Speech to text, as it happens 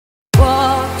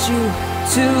you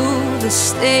to the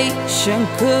station,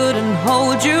 couldn't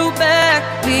hold you back.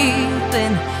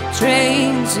 Leaving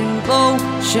trains in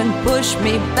motion pushed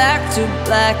me back to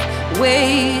black.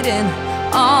 Waiting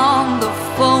on the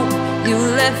phone, you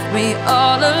left me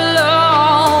all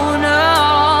alone.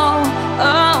 Oh,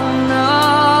 oh no.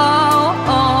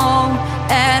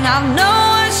 And I know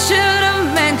I should have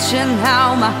mentioned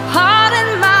how my heart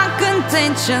and my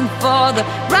contention for the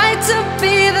right to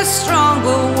be the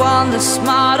stronger one, the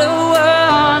smarter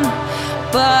one.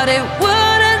 But it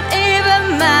wouldn't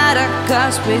even matter,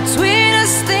 'cause between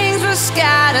us things were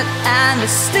scattered, and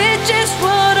the stitches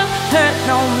would have hurt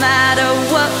no matter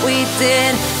what we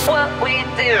did.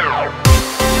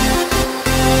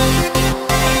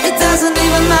 It doesn't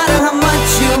even matter how much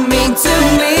you mean to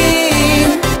me.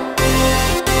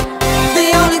 The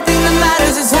only thing that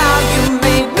matters is how you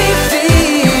made me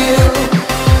feel.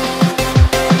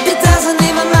 It doesn't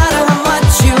even matter how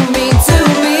much you mean to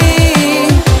me.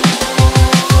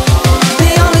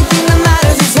 The only thing that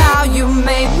matters is how you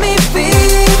made me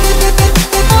feel.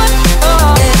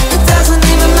 It doesn't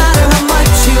even matter how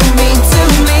much you mean to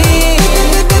me.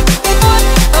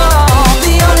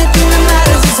 The only thing that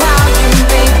matters is how you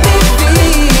made me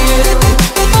feel.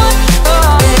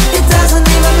 It doesn't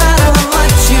even matter how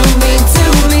much you mean to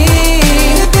me.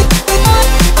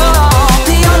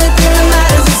 The only thing that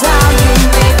matters is how you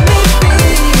made me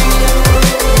feel.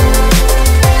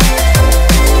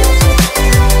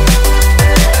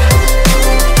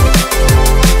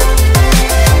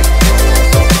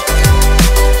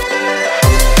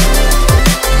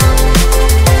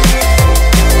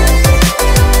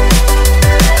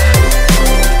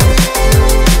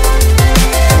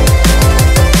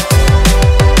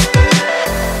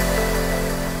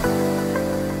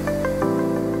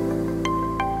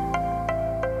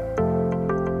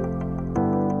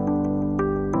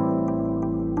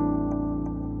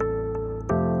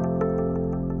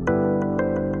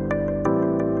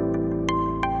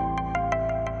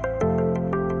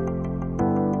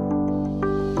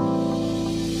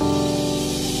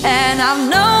 And I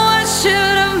know I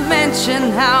should have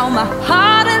mentioned how my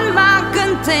heart and my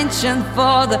contention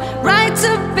for the right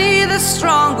to be the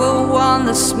stronger one,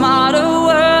 the smarter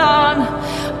one.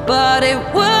 But it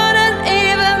wouldn't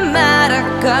even matter,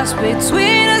 'cause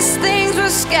between us things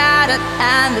were scattered,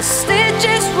 and the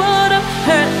stitches would have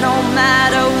hurt no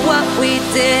matter what we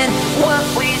did.